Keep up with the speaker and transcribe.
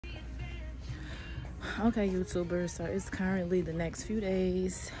Okay, YouTubers, so it's currently the next few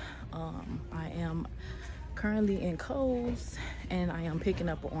days. I am currently in Kohl's and I am picking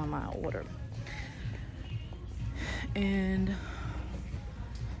up an online order. And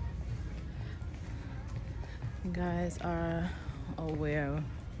you guys are aware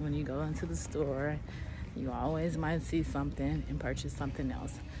when you go into the store, you always might see something and purchase something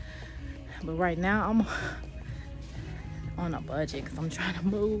else. But right now I'm on a budget because I'm trying to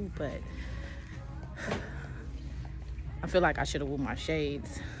move, but I feel like I should have worn my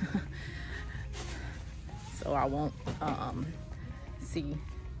shades so I won't see,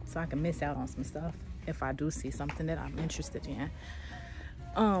 so I can miss out on some stuff if I do see something that I'm interested in.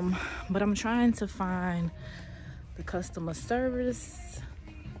 But I'm trying to find the customer service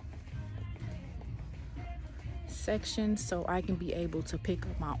section so I can be able to pick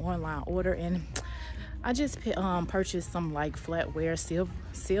up my online order. And I just purchased some like flatware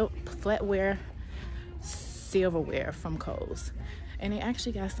silverware from Kohl's, and they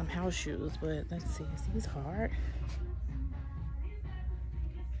actually got some house shoes, but let's see, is these hard?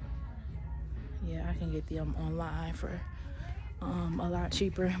 Yeah, I can get them online for a lot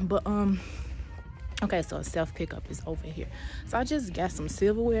cheaper. But okay, so self pickup is over here. So I just got some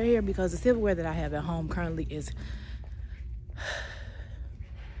silverware here because the silverware that I have at home currently is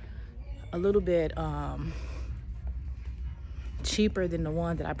a little bit cheaper than the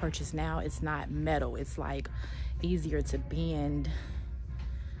one that I purchased now. It's not metal, it's like easier to bend.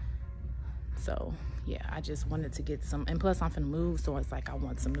 So yeah, I just wanted to get some, and plus I'm finna move, so it's like I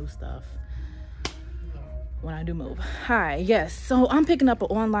want some new stuff when I do move. Hi, yes, so I'm picking up an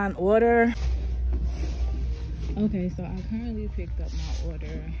online order. Okay, so I currently picked up my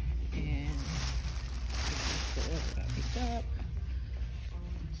order, and this is the order that I picked up.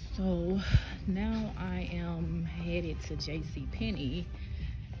 So now I am headed to JCPenney,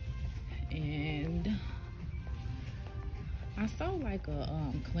 and I saw like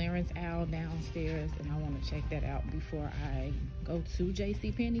a clearance aisle downstairs, and I want to check that out before I go to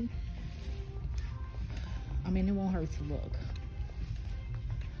JCPenney. I mean, it won't hurt to look.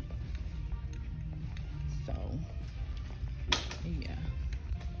 So yeah,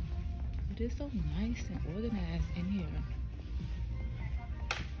 it is so nice and organized in here.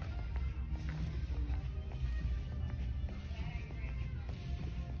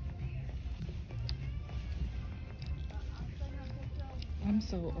 I'm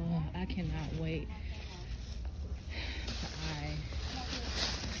so I cannot wait till I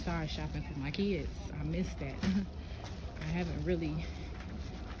start shopping for my kids. I missed that. I haven't really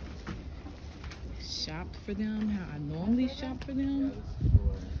shopped for them how I normally shop for them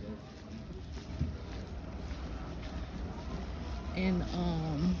in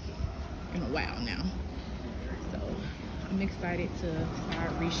a while now. So I'm excited to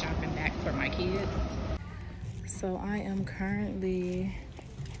start re-shopping back for my kids. So I am currently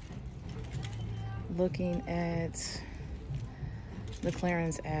looking at the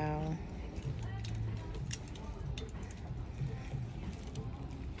clearance aisle.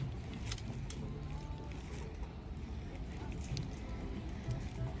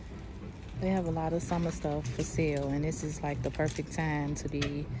 They have a lot of summer stuff for sale, and this is like the perfect time to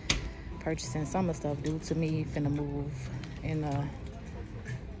be purchasing summer stuff due to me finna move in a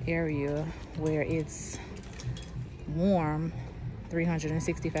area where it's warm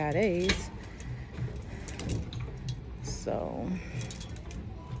 365 days. So,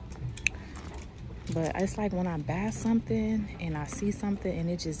 but it's like when I buy something and I see something and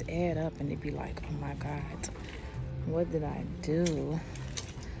it just add up, and it be like, oh my God, what did I do?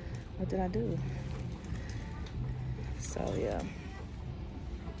 What did I do? So yeah.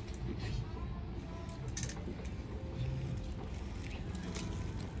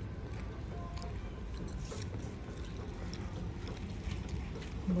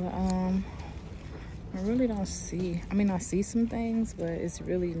 But I really don't see, I mean, I see some things, but it's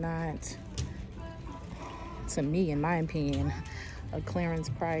really not, to me, in my opinion, a clearance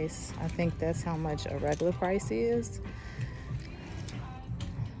price. I think that's how much a regular price is.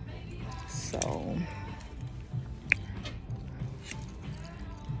 So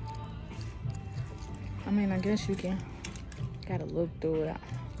I mean, I guess you can, gotta look through it.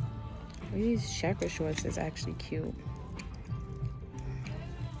 These checker shorts is actually cute.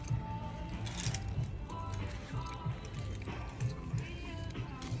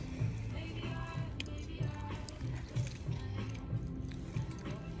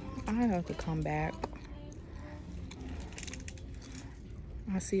 I have to come back.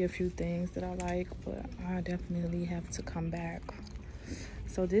 I see a few things that I like, but I definitely have to come back.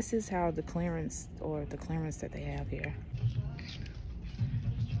 So this is how the clearance, or the clearance that they have here.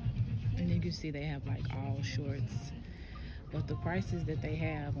 And then you can see they have like all shorts. But the prices that they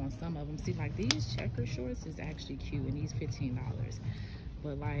have on some of them, see, like these checker shorts is actually cute, and these $15.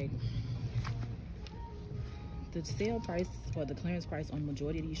 But like the sale price or the clearance price on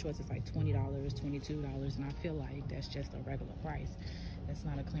majority of these shorts is like $20, $22, and I feel like that's just a regular price. That's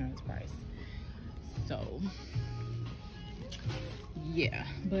not a clearance price. So yeah,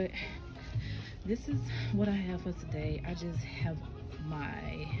 but this is what I have for today. I just have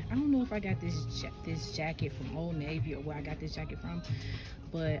I don't know if I got this jacket from Old Navy or where I got this jacket from,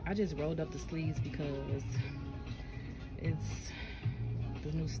 but I just rolled up the sleeves because it's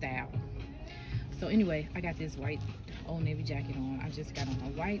the new style. So anyway, I got this white Old Navy jacket on. I just got on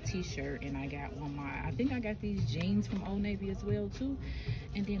a white t-shirt, and I got on I think I got these jeans from Old Navy as well too.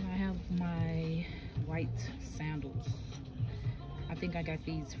 And then I have my white sandals. I think I got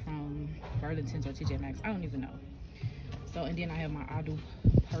these from Burlington's or TJ Maxx. I don't even know. So, and then I have my Adu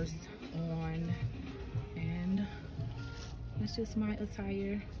purse on, and that's just my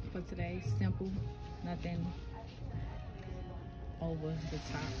attire for today. Simple, nothing over the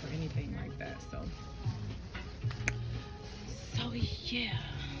top or anything like that. So yeah,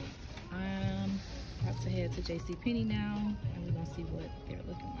 I'm about to head to JCPenney now, and we're gonna see what they're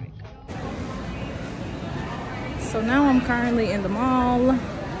looking like. So now I'm currently in the mall,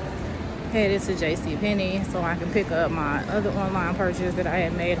 headed to JCPenney so I can pick up my other online purchase that I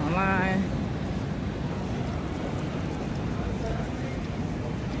had made online.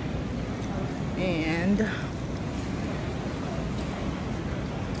 And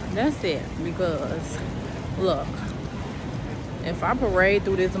that's it, because look, if I parade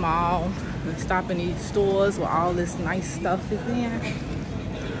through this mall and stop in these stores where all this nice stuff is in,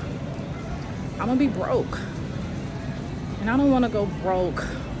 I'm gonna be broke. And I don't want to go broke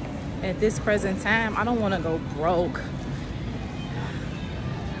at this present time. I don't want to go broke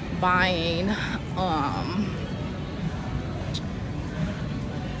buying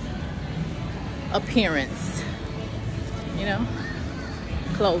appearance, you know,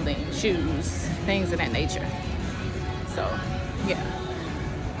 clothing, shoes, things of that nature. So yeah,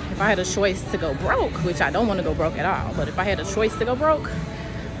 if I had a choice to go broke, which I don't want to go broke at all, but if I had a choice to go broke,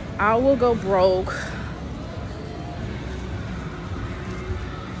 I will go broke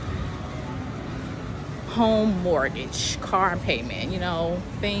home mortgage, car payment, you know,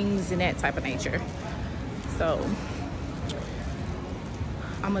 things in that type of nature. So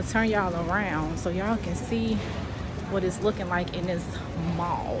I'm gonna turn y'all around so y'all can see what it's looking like in this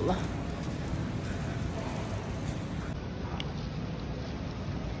mall.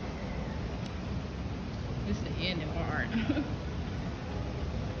 This is the ending part.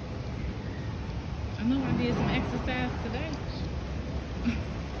 I know I did some exercise today.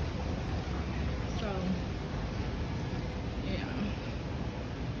 So yeah.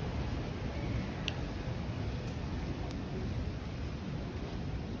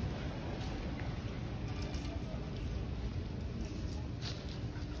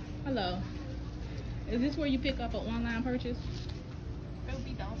 Hello. Is this where you pick up an online purchase? It'll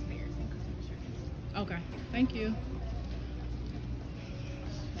be downstairs in customer service. Okay, thank you.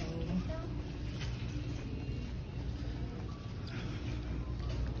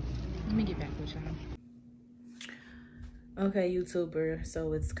 Let me get back with y'all. Okay, YouTuber,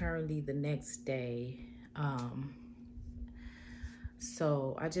 so it's currently the next day.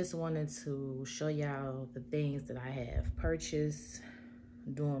 So I just wanted to show y'all the things that I have purchased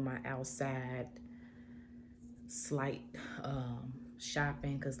during my outside slight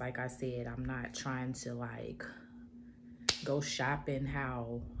shopping, because like I said, I'm not trying to like go shopping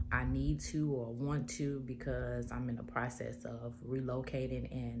how I need to or want to, because I'm in the process of relocating,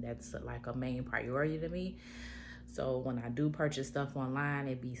 and that's like a main priority to me. So when I do purchase stuff online,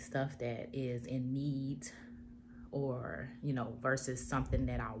 it be stuff that is in need, or you know, versus something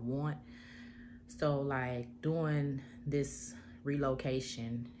that I want. So like doing this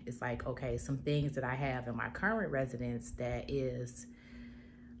relocation, it's like, okay, some things that I have in my current residence that is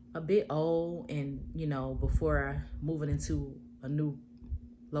a bit old, and you know, before moving into a new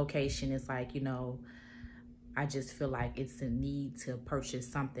location, it's like, you know, I just feel like it's a need to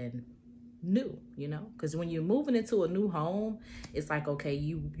purchase something new, you know, because when you're moving into a new home, it's like, okay,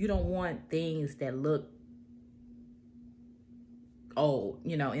 you don't want things that look old,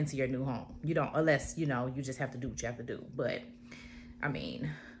 you know, into your new home. You don't, unless, you know, you just have to do what you have to do. But I mean,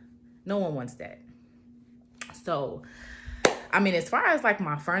 no one wants that. So I mean, as far as like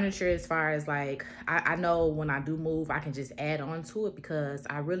my furniture, as far as like, I know when I do move, I can just add on to it, because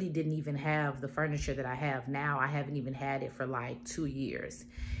I really didn't even have the furniture that I have now. I haven't even had it for like 2 years.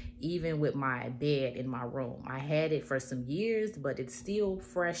 even with my bed in my room. I had it for some years, but it's still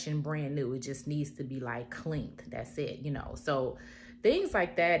fresh and brand new. It just needs to be like cleaned. That's it, you know. So things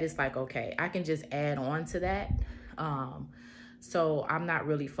like that, it's like, okay, I can just add on to that. So I'm not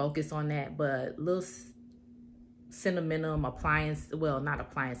really focused on that, but little sentimental appliance, well, not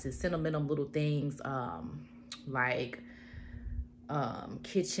appliances, sentimental little things, like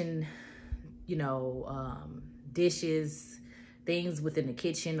kitchen, you know, dishes, things within the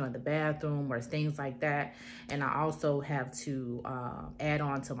kitchen or the bathroom or things like that. And I also have to add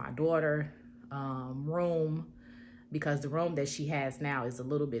on to my daughter room, because the room that she has now is a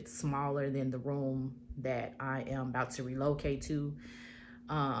little bit smaller than the room that I am about to relocate to.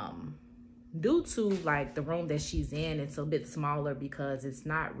 Due to like the room that she's in, it's a bit smaller because it's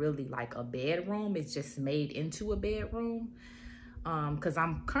not really like a bedroom. It's just made into a bedroom. Because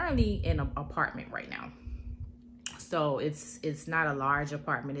I'm currently in an apartment right now. So it's not a large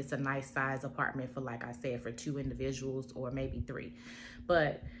apartment. It's a nice size apartment for, like I said, for 2 individuals or maybe 3.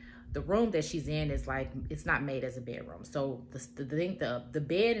 But the room that she's in is like, it's not made as a bedroom. So the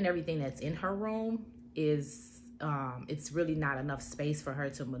bed and everything that's in her room is, it's really not enough space for her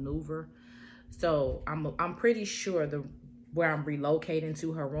to maneuver. So I'm pretty sure where I'm relocating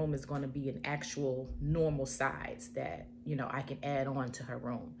to, her room is going to be an actual normal size that, you know, I can add on to her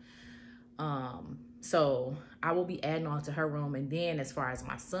room. So I will be adding on to her room. And then as far as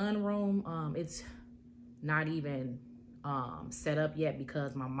my son's room, it's not even set up yet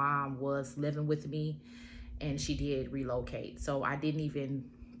because my mom was living with me and she did relocate. So I didn't even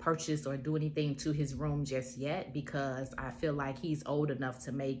purchase or do anything to his room just yet, because I feel like he's old enough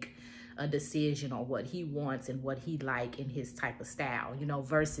to make a decision on what he wants and what he like in his type of style, you know,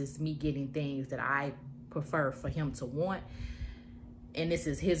 versus me getting things that I prefer for him to want. And this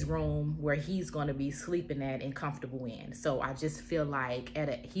is his room where he's going to be sleeping at and comfortable in. So I just feel like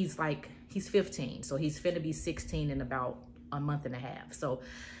he's 15. So he's finna be 16 in about a month and a half. So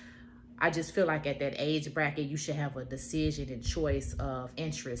I just feel like at that age bracket, you should have a decision and choice of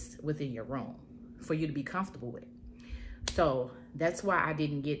interest within your room for you to be comfortable with. So that's why I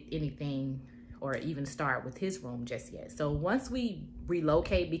didn't get anything or even start with his room just yet. So once we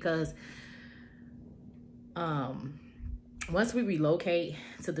relocate, because once we relocate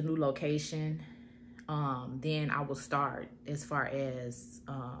to the new location, then I will start as far as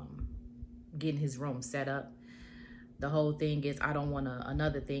getting his room set up. The whole thing is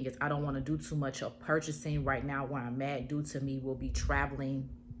another thing is I don't want to do too much of purchasing right now where I'm at, due to me will be traveling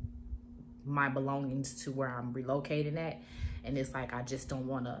my belongings to where I'm relocating at. And it's like, I just don't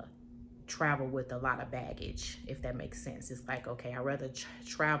want to travel with a lot of baggage, if that makes sense. It's like, okay, I'd rather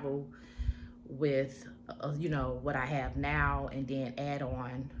travel with, you know, what I have now and then add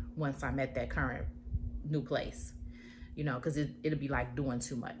on once I'm at that current new place, you know, because it'll be like doing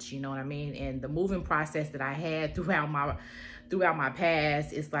too much, you know what I mean? And the moving process that I had throughout my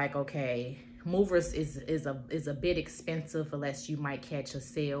past, it's like, okay, movers is a bit expensive unless you might catch a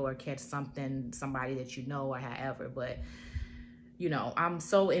sale or catch somebody that you know or however. But you know, I'm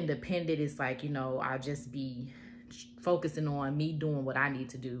so independent. It's like, you know, I'll just be focusing on me doing what I need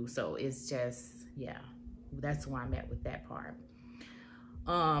to do. So it's just, yeah, that's where I'm at with that part.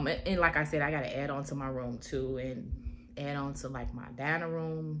 And like I said, I got to add on to my room too, and add on to like my dining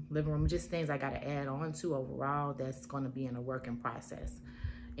room, living room, just things I got to add on to overall. That's going to be in a working process,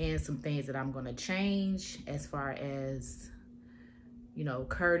 and some things that I'm going to change as far as, you know,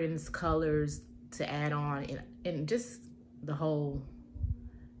 curtains, colors to add on, and just the whole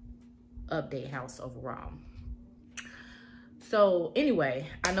update house overall. So anyway,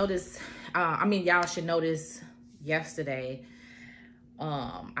 I noticed, y'all should notice yesterday,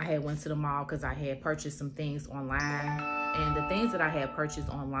 I had went to the mall because I had purchased some things online, and the things that I had purchased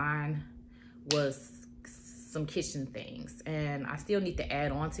online was some kitchen things, and I still need to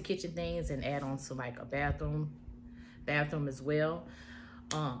add on to kitchen things and add on to like a bathroom as well.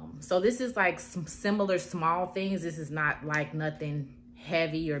 So this is like some similar small things. This is not like nothing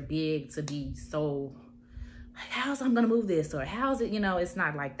heavy or big to be so like, how's I'm gonna move this, or how's it, you know, it's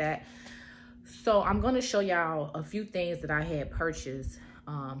not like that. So I'm gonna show y'all a few things that I had purchased,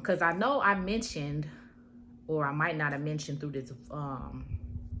 because I know I mentioned, or I might not have mentioned through this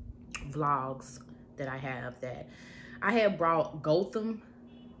vlogs that I have, that I had brought Gotham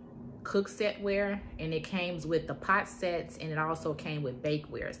cook setware, and it came with the pot sets, and it also came with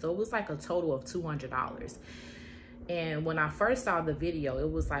bakeware. So it was like a total of $200. And when I first saw the video,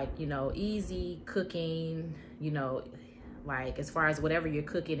 it was like, you know, easy cooking, you know, like as far as whatever you're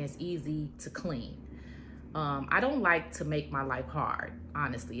cooking is easy to clean. I don't like to make my life hard,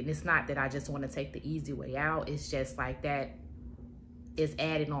 honestly. And it's not that I just want to take the easy way out. It's just like that is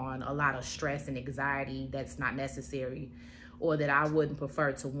adding on a lot of stress and anxiety that's not necessary, or that I wouldn't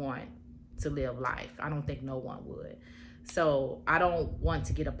prefer to want to live life. I don't think no one would. So I don't want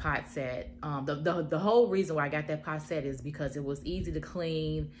to get a pot set. The whole reason why I got that pot set is because it was easy to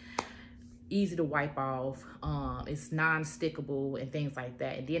clean, easy to wipe off. It's non-stickable and things like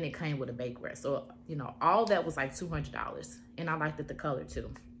that. And then it came with a bakeware. So, you know, all that was like $200. And I liked it, the color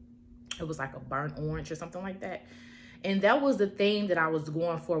too. It was like a burnt orange or something like that. And that was the theme that I was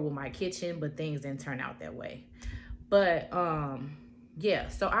going for with my kitchen, but things didn't turn out that way. But yeah,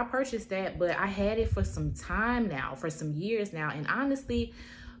 so I purchased that, but I had it for some time now, for some years now. And honestly,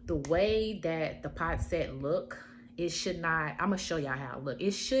 the way that the pot set look, it should not, I'm gonna show y'all how it look.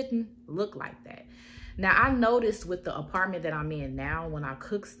 It shouldn't look like that. Now, I noticed with the apartment that I'm in now, when I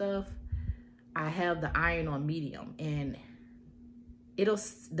cook stuff, I have the iron on medium, and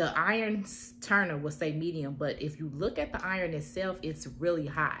the iron turner will say medium, but if you look at the iron itself, it's really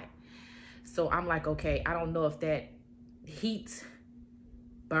high. So I'm like, okay, I don't know if that heat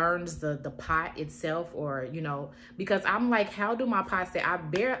burns the pot itself, or, you know, because I'm like, how do my pots say,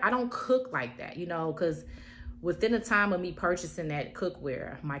 I don't cook like that, you know, because within the time of me purchasing that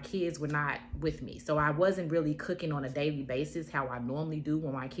cookware, my kids were not with me. So I wasn't really cooking on a daily basis how I normally do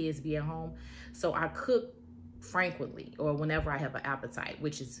when my kids be at home. So I cook frequently, or whenever I have an appetite,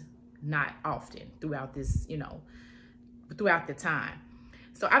 which is not often throughout this, you know, throughout the time.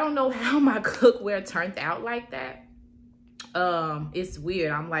 So I don't know how my cookware turned out like that. It's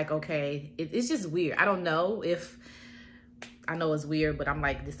weird. I'm like, okay, it's just weird. I don't know if, I know it's weird, but I'm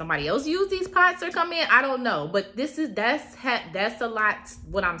like, did somebody else use these pots or come in? I don't know. But that's a lot.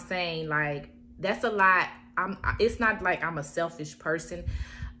 What I'm saying, like, that's a lot. It's not like I'm a selfish person.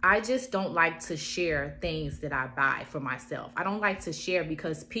 I just don't like to share things that I buy for myself. I don't like to share,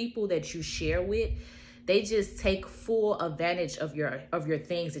 because people that you share with, they just take full advantage of your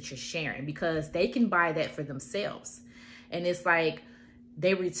things that you're sharing, because they can buy that for themselves. And it's like,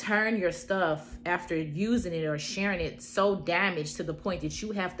 they return your stuff after using it or sharing it so damaged to the point that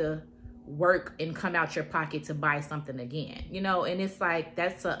you have to work and come out your pocket to buy something again, you know. And it's like,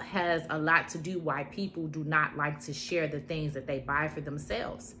 has a lot to do why people do not like to share the things that they buy for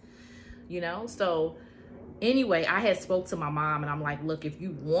themselves, you know. So anyway, I had spoke to my mom, and I'm like, look, if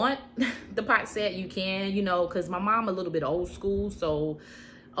you want the pot set, you can, you know, because my mom a little bit old school. So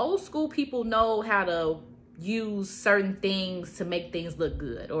old school people know how to use certain things to make things look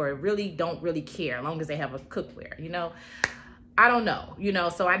good, or really don't really care as long as they have a cookware, you know. I don't know, you know.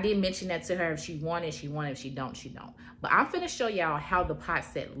 So I did mention that to her. If she wanted, she wanted. If she don't, she don't. But I'm finna show y'all how the pot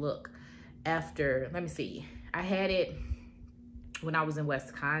set look after. Let me see. I had it when I was in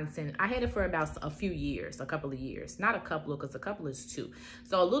Wisconsin. I had it for about a few years, a couple of years. Not a couple, because a couple is 2.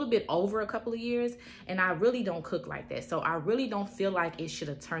 So a little bit over a couple of years. And I really don't cook like that. So I really don't feel like it should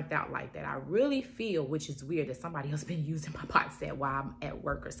have turned out like that. I really feel, which is weird, that somebody else been using my pot set while I'm at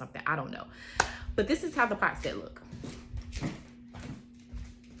work or something. I don't know. But this is how the pot set look.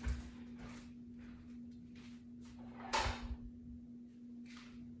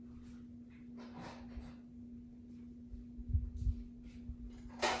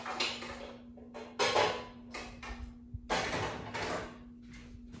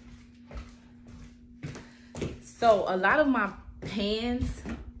 So a lot of my pans,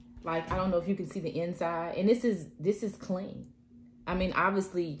 like, I don't know if you can see the inside, and this is clean. I mean,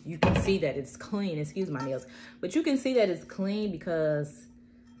 obviously you can see that it's clean, excuse my nails, but you can see that it's clean because,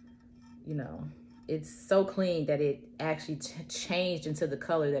 you know, it's so clean that it actually changed into the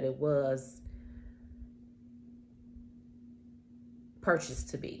color that it was purchased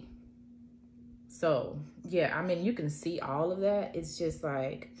to be. So yeah, I mean, you can see all of that. It's just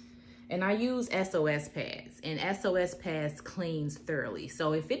like, and I use SOS pads, and SOS pads cleans thoroughly.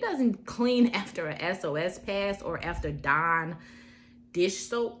 So if it doesn't clean after a SOS pad or after Dawn dish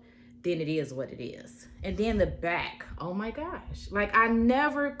soap, then it is what it is. And then the back, oh my gosh. Like, I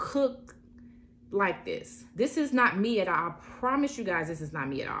never cook like this. This is not me at all. I promise you guys, this is not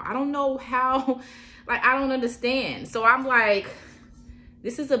me at all. I don't know how, like, I don't understand. So I'm like,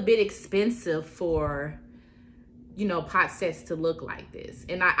 this is a bit expensive for, you know, pot sets to look like this.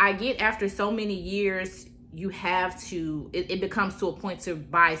 And I get, after so many years, you have to, it becomes to a point to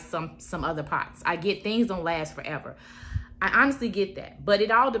buy some other pots. I get things don't last forever. I honestly get that, but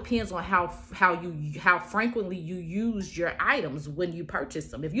it all depends on how frequently you use your items when you purchase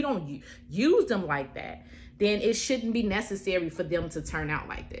them. If you don't use them like that, then it shouldn't be necessary for them to turn out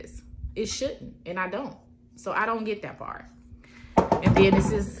like this. It shouldn't, and I don't. So I don't get that part. And then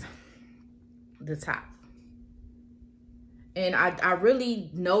this is the top. And I really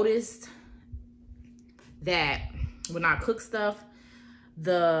noticed that when I cook stuff,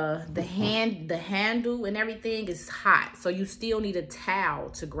 the handle and everything is hot, so you still need a towel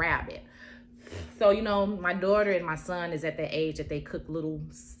to grab it. So, you know, my daughter and my son is at that age that they cook little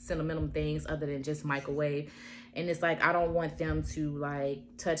sentimental things other than just microwave. And it's like, I don't want them to like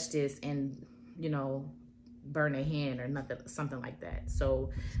touch this and, you know, burn their hand or nothing, something like that. So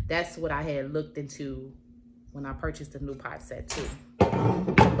that's what I had looked into when I purchased the new pot set too.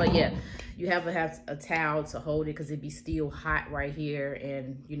 But yeah, you have to have a towel to hold it because it'd be still hot right here,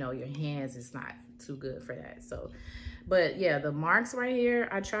 and you know your hands is not too good for that. So, but yeah, the marks right here,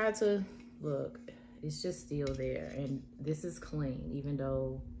 I tried to look, it's just still there, and this is clean even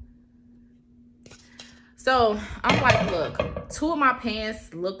though. So I'm like, look, 2 of my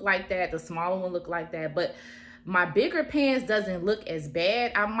pants look like that, the smaller one look like that, but my bigger pants doesn't look as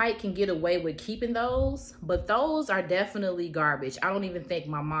bad. I might can get away with keeping those, but those are definitely garbage. I don't even think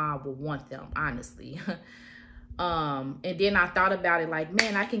my mom would want them, honestly. And then I thought about it like,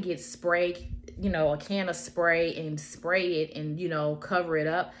 man, I can get spray, you know, a can of spray and spray it and, you know, cover it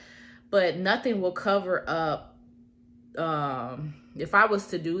up. But nothing will cover up. If I was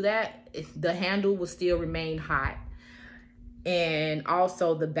to do that, the handle will still remain hot. And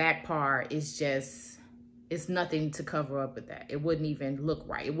also the back part is just, it's nothing to cover up with that. It wouldn't even look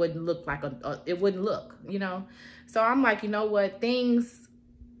right. It wouldn't look like it wouldn't look, you know? So I'm like, you know what? Things,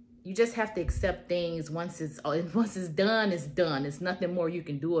 you just have to accept things. Once it's done, it's done. There's nothing more you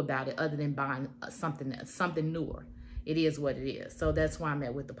can do about it other than buying something newer. It is what it is. So that's why I'm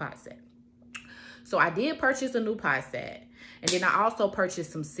at with the pot set. So I did purchase a new pot set. And then I also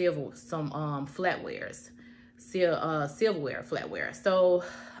purchased some flatwares. Silverware flatware. So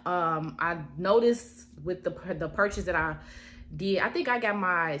I noticed with the purchase that I did, I think I got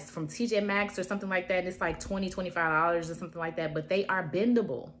mine from TJ Maxx or something like that, and it's like $25 or something like that, but they are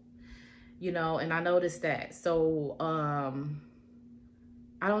bendable, you know, and I noticed that. So I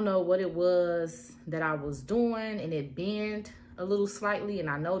don't know what it was that I was doing, and it bent a little slightly, and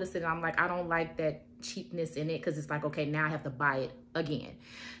I noticed it, and I'm like, I don't like that cheapness in it, because it's like, okay, now I have to buy it again.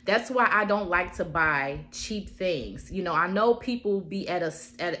 That's why I don't like to buy cheap things. You know, I know people be at a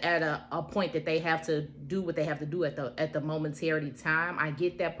point that they have to do what they have to do at the momentary time. I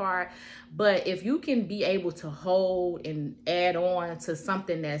get that part. But if you can be able to hold and add on to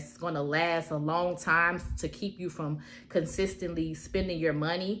something that's going to last a long time to keep you from consistently spending your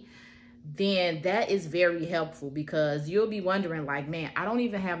money, then that is very helpful, because you'll be wondering like, man, I don't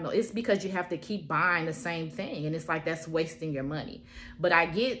even have it's because you have to keep buying the same thing, and it's like, that's wasting your money. But I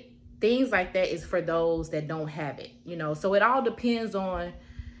get things like that is for those that don't have it, you know. So it all depends on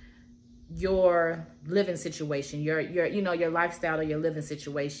your living situation, your you know, your lifestyle or your living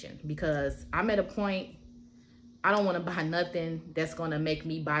situation, because I'm at a point, I don't want to buy nothing that's going to make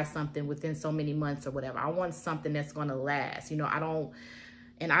me buy something within so many months or whatever. I want something that's going to last, you know. I don't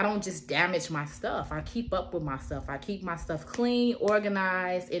just damage my stuff. I keep up with my stuff. I keep my stuff clean,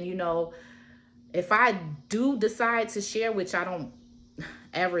 organized. And, you know, if I do decide to share, which I don't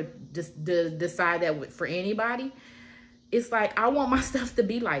ever just decide that for anybody, it's like, I want my stuff to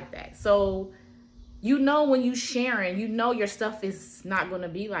be like that. So, you know, when you sharing, you know your stuff is not going to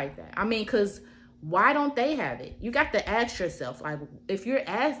be like that. I mean, because why don't they have it? You got to ask yourself, like, if you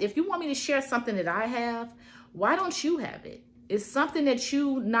want me to share something that I have, why don't you have it? It's something that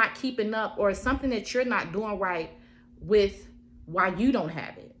you not keeping up, or something that you're not doing right with why you don't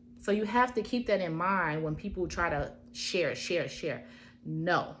have it. So you have to keep that in mind when people try to share.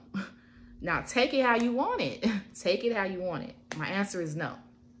 No. Now take it how you want it. Take it how you want it. My answer is no.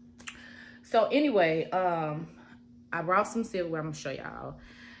 So anyway, I brought some silverware. I'm gonna show y'all.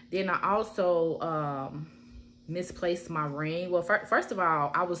 Then I also misplaced my ring. Well, first of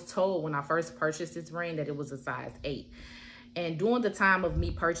all, I was told when I first purchased this ring that it was a size 8. And during the time of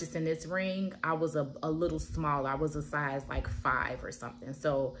me purchasing this ring, I was a little smaller. I was a size like 5 or something.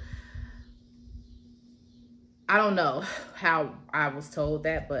 So I don't know how I was told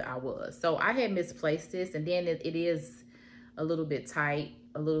that, but I was. So I had misplaced this, and then it is a little bit tight,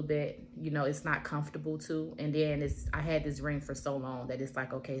 a little bit, you know, it's not comfortable too. And then I had this ring for so long that it's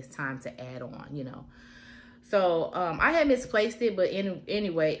like, okay, it's time to add on, you know. So I had misplaced it, but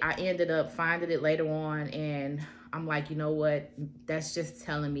anyway, I ended up finding it later on, and I'm like, you know what? That's just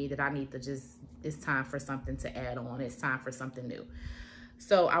telling me that I need to it's time for something to add on. It's time for something new.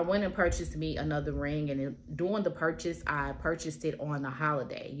 So I went and purchased me another ring, and during the purchase, I purchased it on a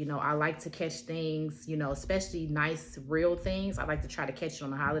holiday. You know, I like to catch things, you know, especially nice, real things. I like to try to catch it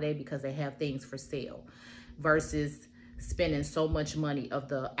on a holiday because they have things for sale versus spending so much money of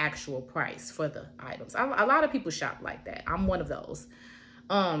the actual price for the items. A lot of people shop like that. I'm one of those.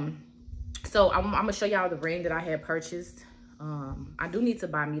 So I'm gonna show y'all the ring that I had purchased. I do need to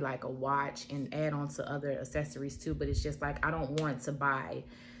buy me like a watch and add on to other accessories too, but it's just like I don't want to buy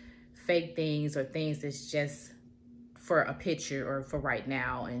fake things or things that's just for a picture or for right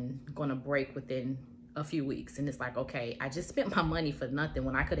now and gonna break within a few weeks. And it's like, okay, I just spent my money for nothing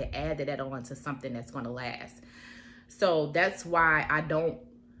when I could have added that on to something that's gonna last. So that's why I don't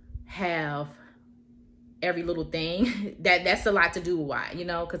have every little thing. That's a lot to do with why, you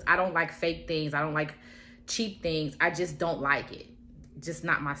know, because I don't like fake things. I don't like cheap things. I just don't like it. Just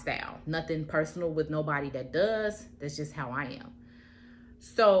not my style. Nothing personal with nobody that does. That's just how I am.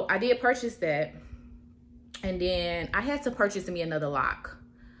 So I did purchase that. And then I had to purchase me another lock.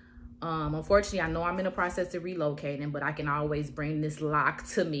 Unfortunately, I know I'm in the process of relocating, but I can always bring this lock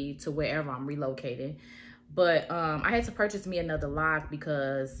to me to wherever I'm relocating. But I had to purchase me another lock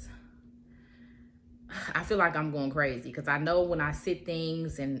because I feel like I'm going crazy, because I know when I sit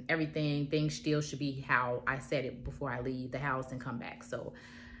things and everything, things still should be how I set it before I leave the house and come back. So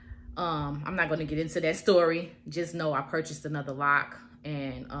I'm not going to get into that story. Just know I purchased another lock,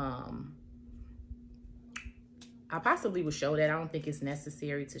 and I possibly will show that. I don't think it's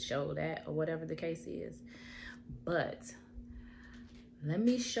necessary to show that or whatever the case is. But let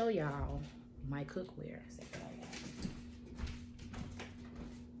me show y'all my cookware.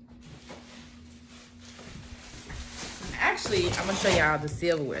 Actually, I'm gonna show y'all the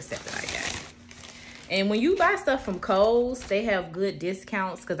silverware set that I got. And when you buy stuff from Kohl's, they have good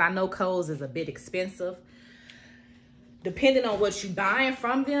discounts, because I know Kohl's is a bit expensive depending on what you're buying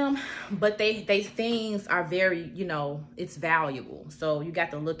from them, but they things are very, you know, it's valuable. So you got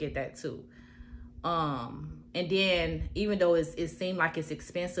to look at that too. And then even though it seemed like it's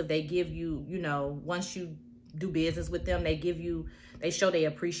expensive, they give you, you know, once you do business with them, they show their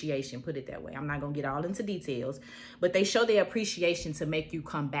appreciation, put it that way. I'm not gonna get all into details, but they show their appreciation to make you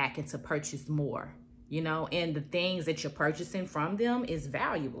come back and to purchase more, you know, and the things that you're purchasing from them is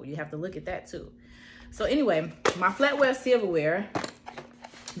valuable. You have to look at that too. So anyway, my flatware silverware,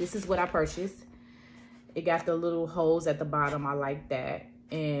 this is what I purchased. It got the little holes at the bottom. I like that.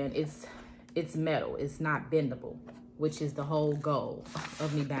 And it's metal. It's not bendable, which is the whole goal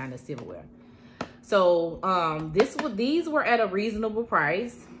of me buying the silverware. So these were at a reasonable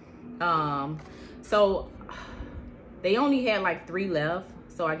price. So they only had like 3 left.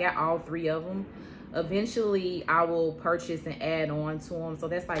 So I got all 3 of them. Eventually I will purchase and add on to them. So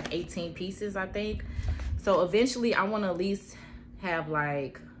that's like 18 pieces, I think. So eventually I want to at least have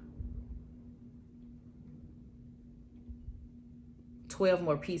like 12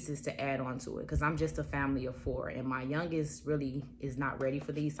 more pieces to add on to it, because I'm just a family of 4, and my youngest really is not ready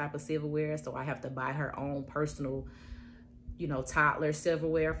for these type of silverware. So I have to buy her own personal, you know, toddler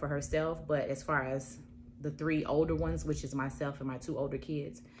silverware for herself. But as far as the 3 older ones, which is myself and my 2 older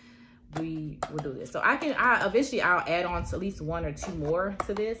kids, we will do this. So eventually I'll add on to at least 1 or 2 more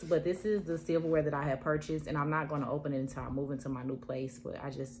to this, but this is the silverware that I have purchased, and I'm not going to open it until I move into my new place, but I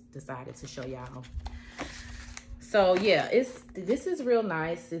just decided to show y'all. So yeah, this is real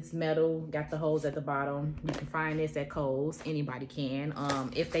nice. It's metal, got the holes at the bottom. You can find this at Kohl's. Anybody can.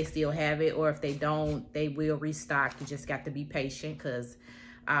 If they still have it, or if they don't, they will restock. You just got to be patient, because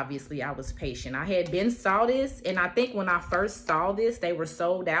obviously I was patient. I had been saw this, and I think when I first saw this, they were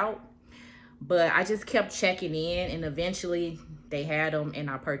sold out. But I just kept checking in, and eventually they had them, and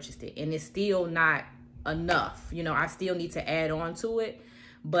I purchased it. And it's still not enough. You know, I still need to add on to it.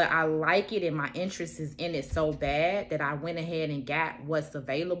 But I like it, and my interest is in it so bad that I went ahead and got what's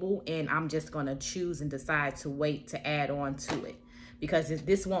available. And I'm just going to choose and decide to wait to add on to it, because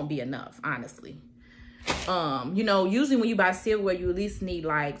this won't be enough, honestly. You know, usually when you buy silverware, you at least need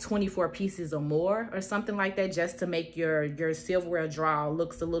like 24 pieces or more or something like that, just to make your silverware drawer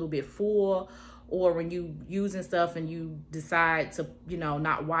looks a little bit full. Or when you using stuff and you decide to, you know,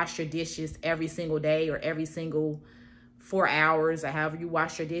 not wash your dishes every single day or every single 4 hours, or however you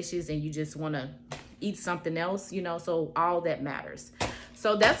wash your dishes, and you just want to eat something else, you know, so all that matters.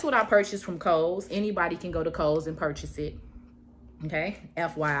 So that's what I purchased from Kohl's. Anybody can go to Kohl's and purchase it. Okay,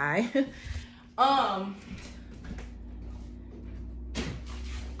 FYI.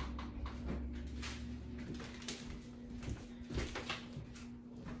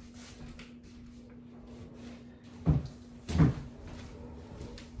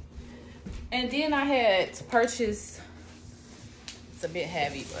 And then I had to purchase, it's a bit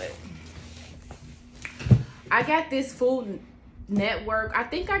heavy, but I got this Food Network. I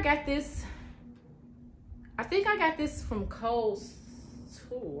think I got this from Kohl's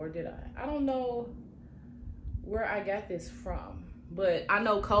too, or did I? I don't know where I got this from, but I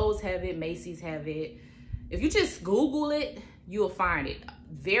know Kohl's have it, Macy's have it. If you just Google it, you'll find it.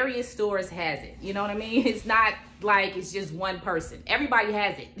 Various stores has it. You know what I mean? It's not like it's just one person. Everybody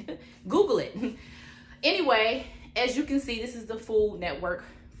has it. Google it. Anyway, as you can see, this is the Food Network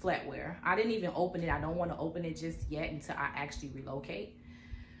flatware. I didn't even open it. I don't want to open it just yet until I actually relocate.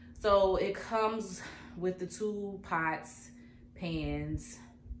 So it comes with the 2 pots, pans,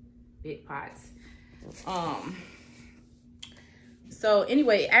 big pots. So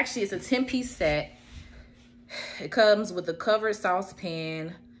anyway, actually it's a 10-piece set. It comes with a covered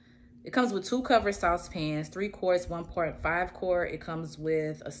saucepan. It comes with 2 covered saucepans, 3 quarts, 1.5 quart. It comes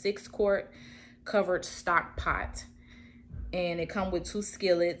with a 6 quart covered stock pot. And it comes with 2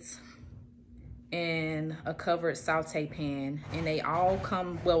 skillets and a covered saute pan. And they all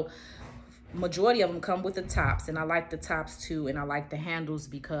come, well, majority of them come with the tops. And I like the tops too. And I like the handles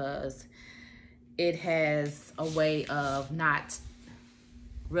because it has a way of not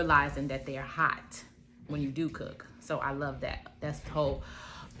realizing that they're hot when you do cook. So I love that. That's the whole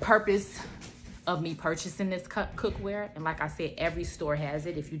purpose of me purchasing this cookware. And like I said, every store has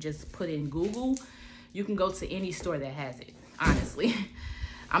it. If you just put in Google, you can go to any store that has it, honestly.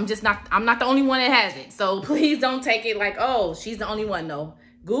 I'm not the only one that has it. So please don't take it like, oh, she's the only one. No,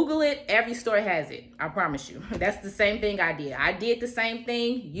 Google it. Every store has it. I promise you. That's the same thing I did. I did the same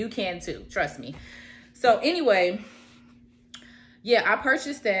thing. You can too. Trust me. So anyway, yeah, I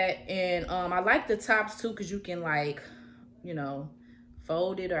purchased that. And I like the tops too, because you can, like, you know,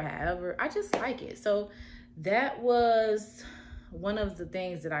 fold it or however. I just like it. So that was one of the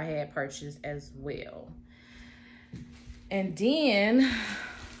things that I had purchased as well. And then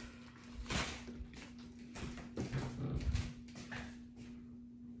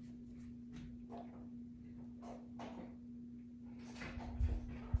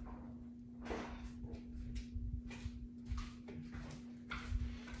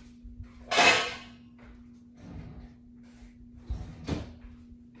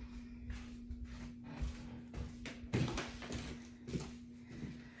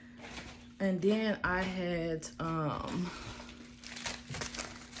I had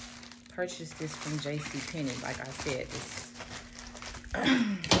purchased this from JCPenney. Like I said,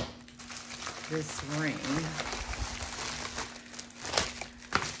 this ring.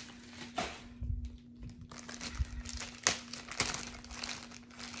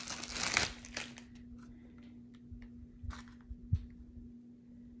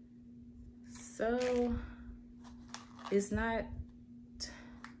 So it's not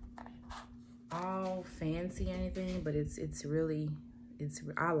all fancy or anything, but it's really,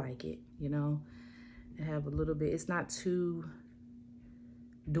 I like it, you know. I have a little bit, it's not too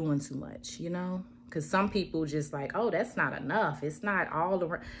doing too much, you know, because some people just like, oh, that's not enough, it's not all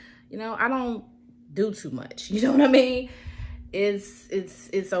around, you know. I don't do too much, you know what I mean.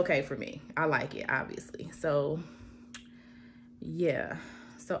 It's okay for me. I like it, obviously. So yeah,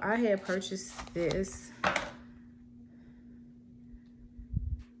 so I had purchased this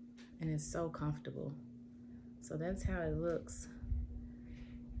and it's so comfortable. So that's how it looks.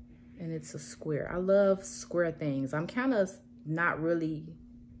 And it's a square. I love square things. I'm kind of not really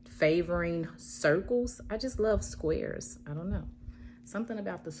favoring circles. I just love squares. I don't know. Something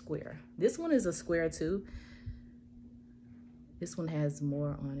about the square. This one is a square too. This one has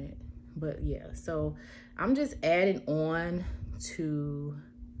more on it. But yeah, so I'm just adding on to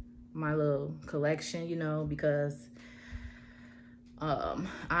my little collection, you know, because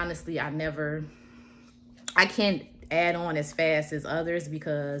honestly, I can't add on as fast as others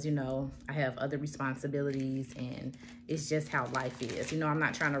because, you know, I have other responsibilities and it's just how life is. You know, I'm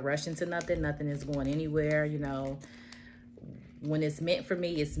not trying to rush into nothing. Nothing is going anywhere, you know. When it's meant for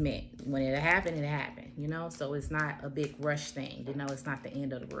me, it's meant. When it happened, it happened, you know. So it's not a big rush thing, you know. It's not the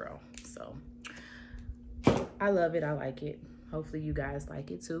end of the world. So I love it. I like it. Hopefully you guys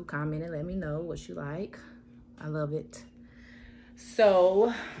like it too. Comment and let me know what you like. I love it.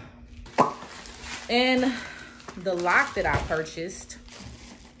 So, and the lock that I purchased,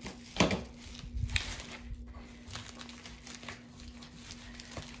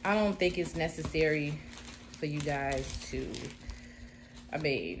 I don't think it's necessary for you guys to, I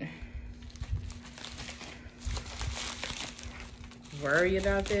mean, worry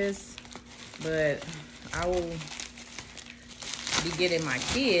about this, but I will be getting my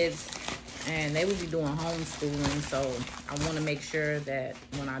kids and they will be doing homeschooling, so I want to make sure that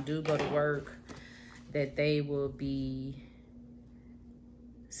when I do go to work that they will be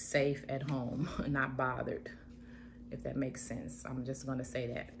safe at home, not bothered, if that makes sense. I'm just gonna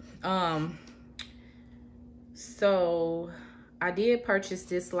say that. So I did purchase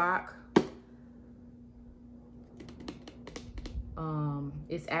this lock.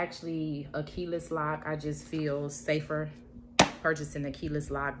 It's actually a keyless lock. I just feel safer purchasing a keyless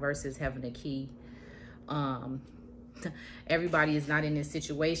lock versus having a key. Everybody is not in this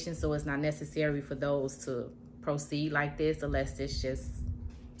situation, so it's not necessary for those to proceed like this unless it's just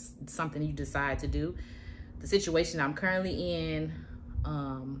something you decide to do. The situation I'm currently in,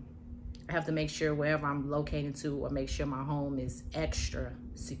 I have to make sure wherever I'm located to, or make sure my home is extra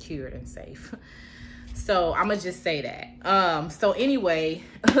secured and safe. So I'm gonna just say that. So anyway,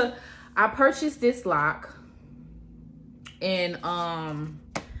 I purchased this lock, and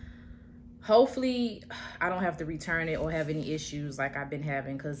hopefully I don't have to return it or have any issues like I've been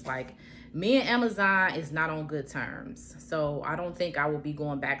having, because like me and Amazon is not on good terms. So I don't think I will be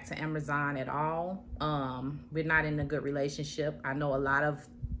going back to Amazon at all. We're not in a good relationship. I know a lot of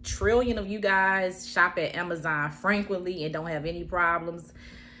trillion of you guys shop at Amazon frequently and don't have any problems.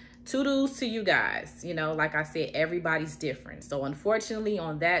 Toodles to you guys. You know, like I said, everybody's different. So unfortunately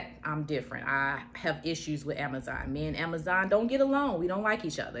on that, I'm different. I have issues with Amazon. Me and Amazon don't get along. We don't like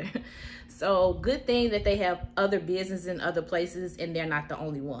each other. So good thing that they have other businesses in other places and they're not the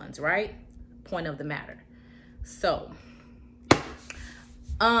only ones, right? Point of the matter. So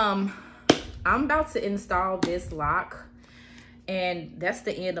I'm about to install this lock, and that's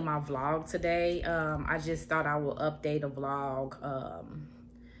the end of my vlog today. I just thought I will update a vlog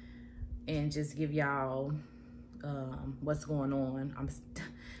and just give y'all what's going on. I'm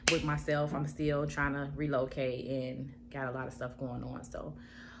with myself. I'm still trying to relocate and got a lot of stuff going on. So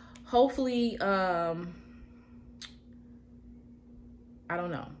hopefully, I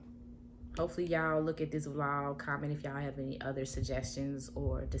don't know. Hopefully y'all look at this vlog, comment if y'all have any other suggestions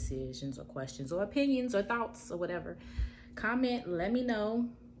or decisions or questions or opinions or thoughts or whatever. Comment, let me know,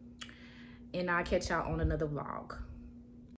 and I'll catch y'all on another vlog.